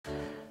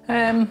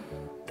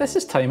This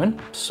is timing.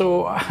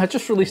 So I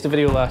just released a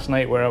video last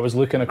night where I was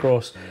looking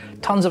across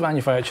tons of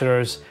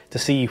manufacturers to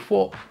see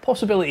what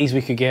possibilities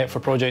we could get for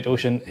Project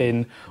Ocean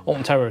in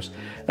Alton Towers.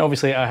 Now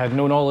obviously I had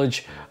no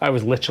knowledge, I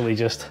was literally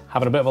just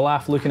having a bit of a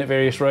laugh looking at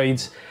various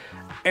rides.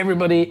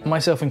 Everybody,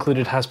 myself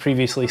included, has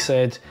previously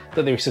said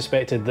that they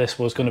suspected this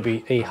was going to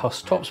be a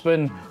Huss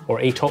TopSpin or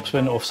a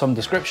TopSpin of some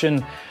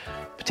description,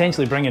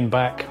 potentially bringing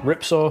back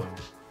Ripsaw,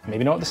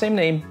 maybe not the same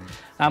name,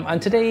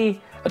 and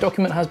today a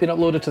document has been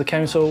uploaded to the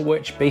council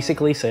which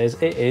basically says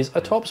it is a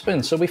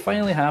TopSpin. So we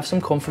finally have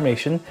some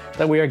confirmation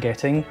that we are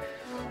getting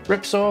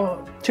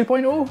Ripsaw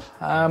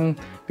 2.0.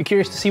 Be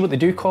curious to see what they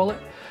do call it.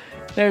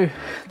 Now,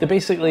 they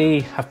basically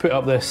have put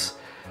up this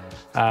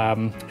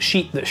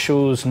sheet that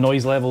shows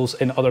noise levels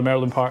in other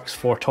Maryland parks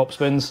for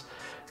TopSpins.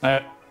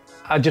 Now,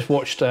 I just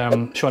watched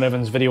Sean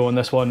Evans' video on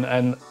this one,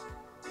 and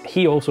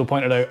he also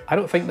pointed out, I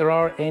don't think there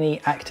are any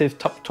active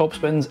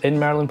TopSpins in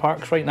Maryland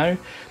parks right now,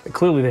 but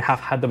clearly they have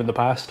had them in the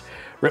past.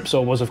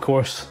 Ripsaw was, of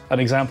course, an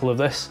example of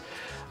this.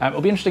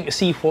 It'll be interesting to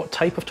see what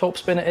type of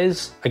TopSpin it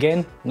is.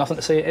 Again, nothing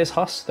to say it is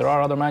Huss. There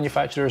are other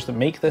manufacturers that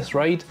make this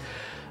ride.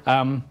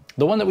 The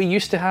one that we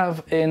used to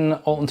have in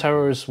Alton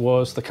Towers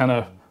was the kind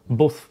of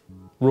both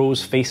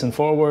rows facing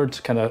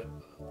forward, kind of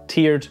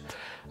tiered.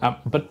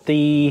 But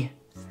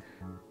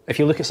if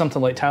you look at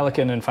something like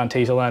Talican and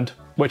Phantasialand,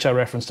 which I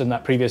referenced in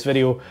that previous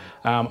video,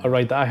 a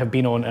ride that I have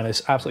been on and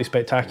is absolutely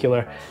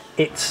spectacular.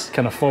 It's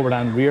kind of forward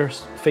and rear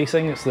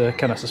facing, it's the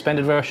kind of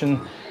suspended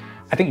version.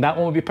 I think that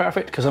one would be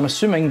perfect because I'm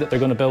assuming that they're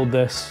going to build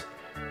this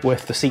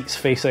with the seats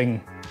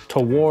facing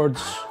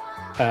towards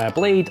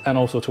Blade and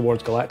also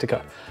towards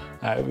Galactica.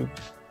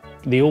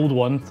 The old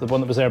one, the one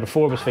that was there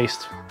before, was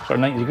faced sort of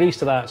 90 degrees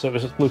to that, so it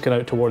was looking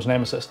out towards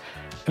Nemesis.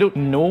 I don't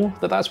know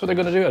that that's what they're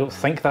going to do. I don't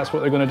think that's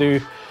what they're going to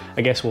do.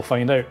 I guess we'll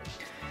find out.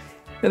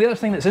 Now, the other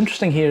thing that's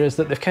interesting here is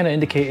that they've kind of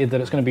indicated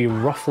that it's going to be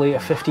roughly a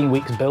 15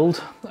 weeks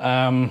build.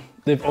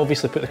 They've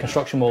obviously put the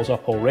construction walls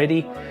up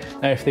already.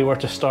 Now, if they were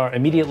to start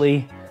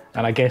immediately,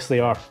 and I guess they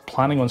are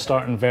planning on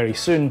starting very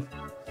soon,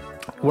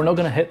 we're not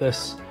going to hit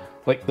this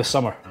like the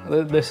summer.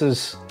 This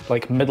is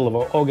like middle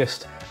of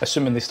August,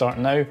 assuming they start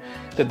now,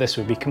 that this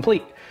would be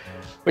complete.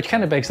 Which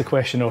kind of begs the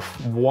question of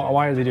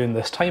why are they doing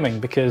this timing?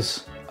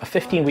 Because a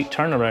 15-week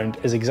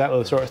turnaround is exactly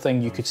the sort of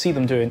thing you could see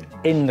them doing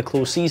in the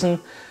closed season,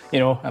 you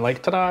know, and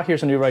like, ta-da,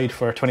 here's a new ride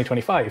for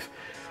 2025.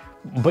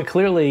 But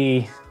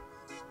clearly,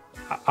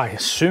 I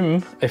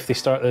assume if they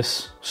start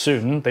this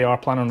soon, they are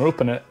planning on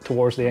opening it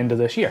towards the end of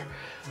this year.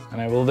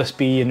 And will this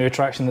be a new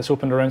attraction that's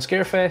opened around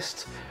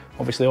Scarefest?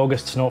 Obviously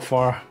August's not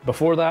far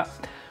before that.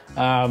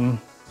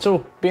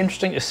 So be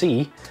interesting to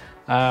see.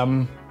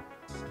 And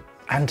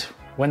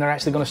when they're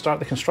actually going to start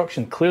the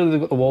construction. Clearly they've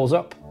got the walls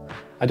up.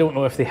 I don't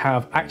know if they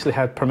have actually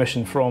had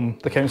permission from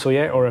the council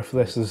yet, or if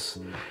this is...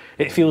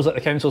 It feels like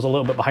the council's a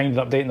little bit behind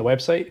in updating the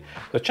website.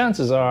 The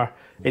chances are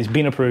it's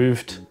been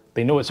approved,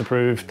 they know it's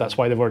approved, that's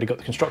why they've already got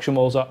the construction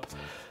walls up.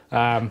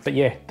 But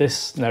yeah,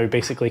 this now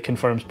basically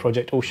confirms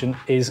Project Ocean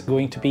is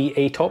going to be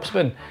a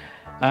TopSpin.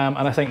 And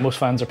I think most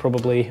fans are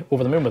probably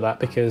over the moon with that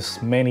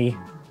because many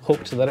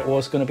hoped that it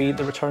was going to be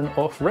the return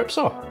of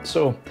Ripsaw.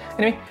 So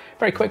anyway,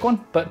 very quick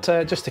one, but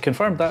just to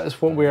confirm, that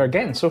is what we are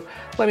getting. So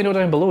let me know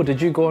down below,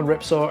 did you go on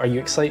Ripsaw? Are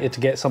you excited to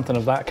get something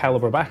of that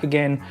caliber back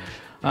again?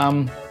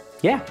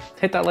 Yeah,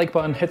 hit that like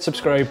button, hit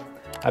subscribe.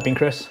 I've been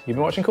Chris, you've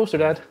been watching Coaster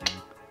Dad.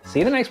 See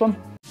you in the next one.